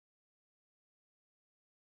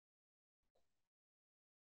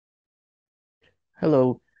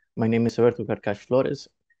Hello, my name is Roberto Carcache Flores.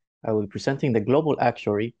 I will be presenting the Global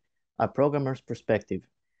Actuary, a programmer's perspective.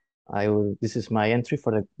 This is my entry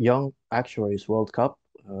for the Young Actuaries World Cup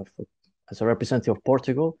as a representative of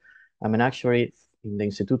Portugal. I'm an actuary in the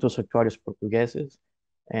Institutos Actuarios Portugueses,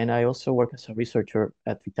 and I also work as a researcher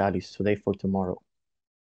at Vitalis Today for Tomorrow.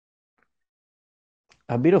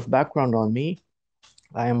 A bit of background on me.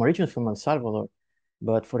 I am originally from El Salvador,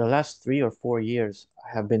 but for the last 3 or 4 years,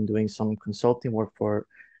 I have been doing some consulting work for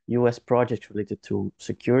US projects related to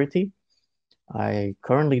security. I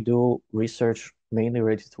currently do research mainly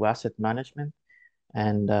related to asset management.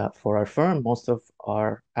 And for our firm, most of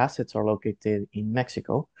our assets are located in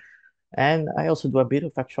Mexico. And I also do a bit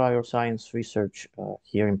of actuarial science research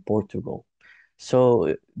here in Portugal.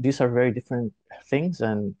 So these are very different things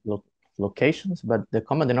and locations, but the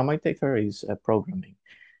common denominator is programming,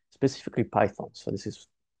 specifically Python. So this is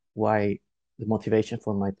why the motivation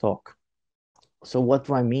for my talk. So what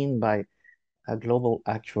do I mean by a global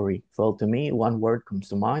actuary? Well, to me, one word comes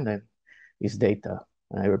to mind and is data.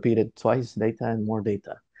 And I repeat it twice, data and more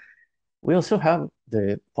data. We also have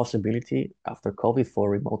the possibility after COVID for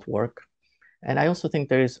remote work. And I also think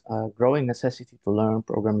there is a growing necessity to learn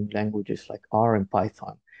programming languages like R and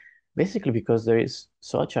Python, basically because there is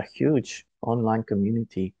such a huge online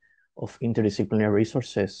community of interdisciplinary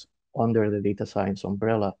resources under the data science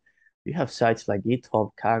umbrella. You have sites like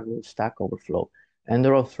GitHub, Kaggle, Stack Overflow, and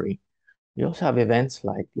they're all free. You also have events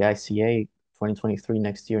like the ICA 2023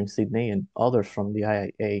 next year in Sydney and others from the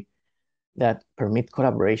IIA that permit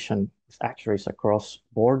collaboration with actuaries across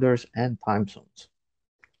borders and time zones.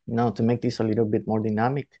 Now, to make this a little bit more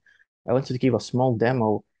dynamic, I wanted to give a small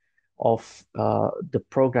demo of the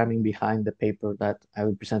programming behind the paper that I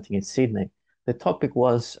will be presenting in Sydney. The topic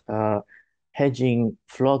was hedging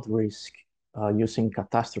flood risk using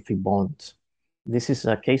catastrophe bonds. This is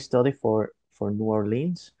a case study for New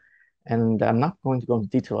Orleans, and I'm not going to go into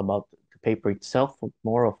detail about the paper itself, but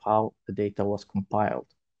more of how the data was compiled,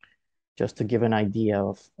 just to give an idea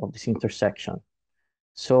of this intersection.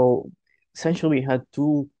 So essentially, we had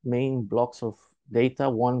two main blocks of data.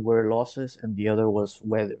 One were losses, and the other was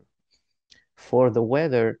weather. For the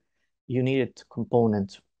weather, you needed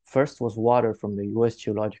components. First was water from the US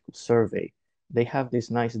Geological Survey. They have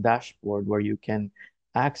this nice dashboard where you can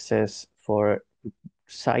access for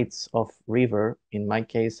sites of river. In my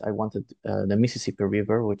case, I wanted the Mississippi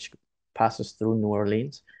River, which passes through New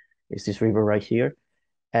Orleans. It's this river right here.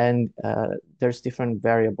 And there's different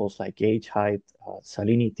variables like age, height,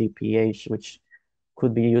 salinity, pH, which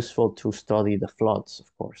could be useful to study the floods,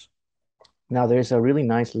 of course. Now, there's a really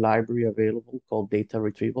nice library available called Data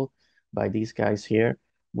Retrieval by these guys here,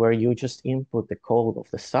 where you just input the code of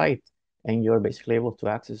the site and you're basically able to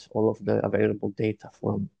access all of the available data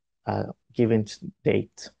from a given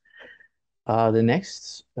date. The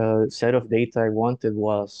next set of data I wanted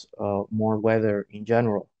was more weather in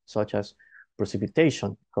general, such as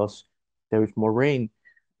precipitation, because there is more rain,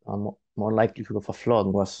 more likelihood of a flood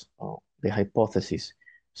was the hypothesis.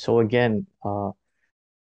 So again,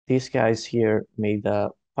 these guys here made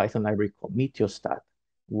a Python library called Meteostat,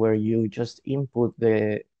 where you just input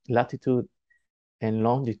the latitude and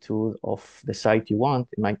longitude of the site you want,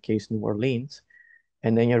 in my case, New Orleans,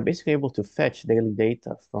 and then you're basically able to fetch daily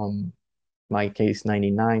data from my case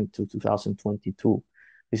 99 to 2022.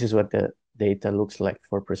 This is what the data looks like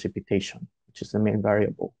for precipitation, which is the main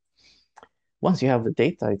variable. Once you have the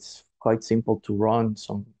data, it's quite simple to run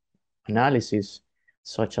some analysis,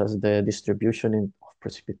 such as the distribution of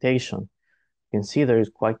precipitation. You can see there is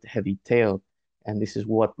quite a heavy tail, and this is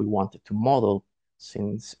what we wanted to model,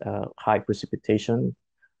 since high precipitation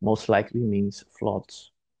most likely means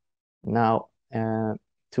floods. Now,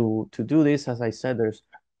 to do this, as I said, there's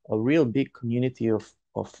a real big community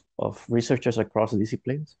of researchers across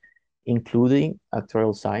disciplines, including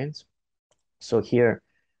actuarial science. So here,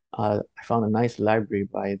 I found a nice library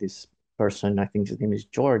by this person, I think his name is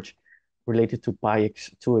George, related to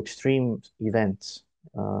two extreme events.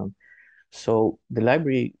 So the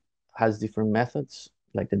library has different methods,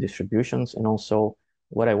 like the distributions, and also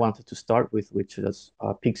what I wanted to start with, which is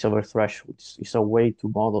peaks over threshold, which is a way to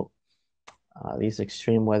model these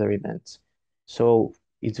extreme weather events. So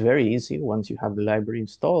it's very easy once you have the library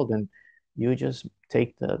installed, and you just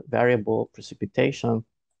take the variable precipitation,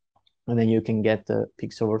 and then you can get the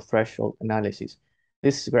peaks over threshold analysis.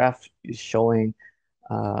 This graph is showing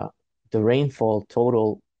the rainfall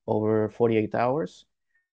total over 48 hours,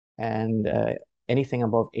 and anything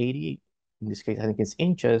above 80, in this case, I think it's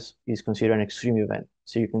inches, is considered an extreme event.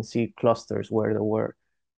 So you can see clusters where there were,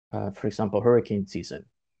 for example, hurricane season,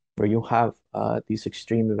 where you have these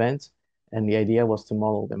extreme events, And the idea was to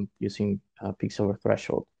model them using peaks over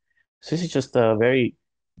threshold. So this is just a very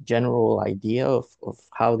general idea of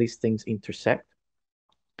how these things intersect.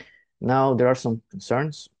 Now, there are some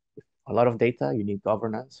concerns. A lot of data, you need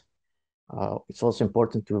governance. It's also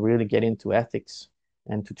important to really get into ethics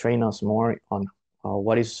and to train us more on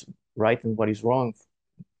what is right and what is wrong.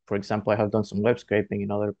 For example, I have done some web scraping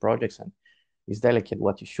in other projects, and it's delicate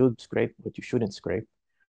what you should scrape, what you shouldn't scrape.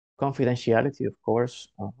 Confidentiality, of course.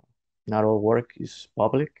 Not all work is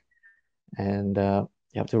public, and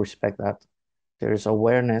you have to respect that. There's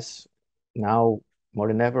awareness now more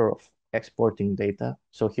than ever of exporting data.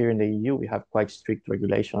 So here in the EU, we have quite strict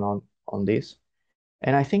regulation on this.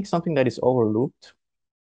 And I think something that is overlooked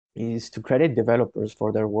is to credit developers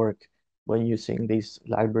for their work when using these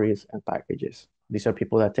libraries and packages. These are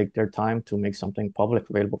people that take their time to make something public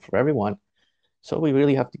available for everyone. So we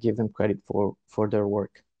really have to give them credit for their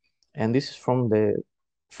work. And this is from the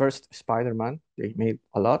first Spider-Man. They made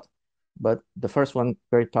a lot, but the first one,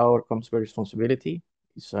 great power comes with responsibility,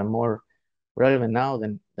 is more relevant now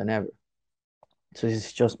than ever. So this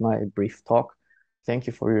is just my brief talk. Thank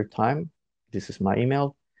you for your time. This is my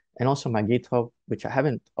email and also my GitHub, which I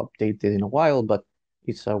haven't updated in a while, but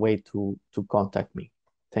it's a way to contact me.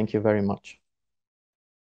 Thank you very much.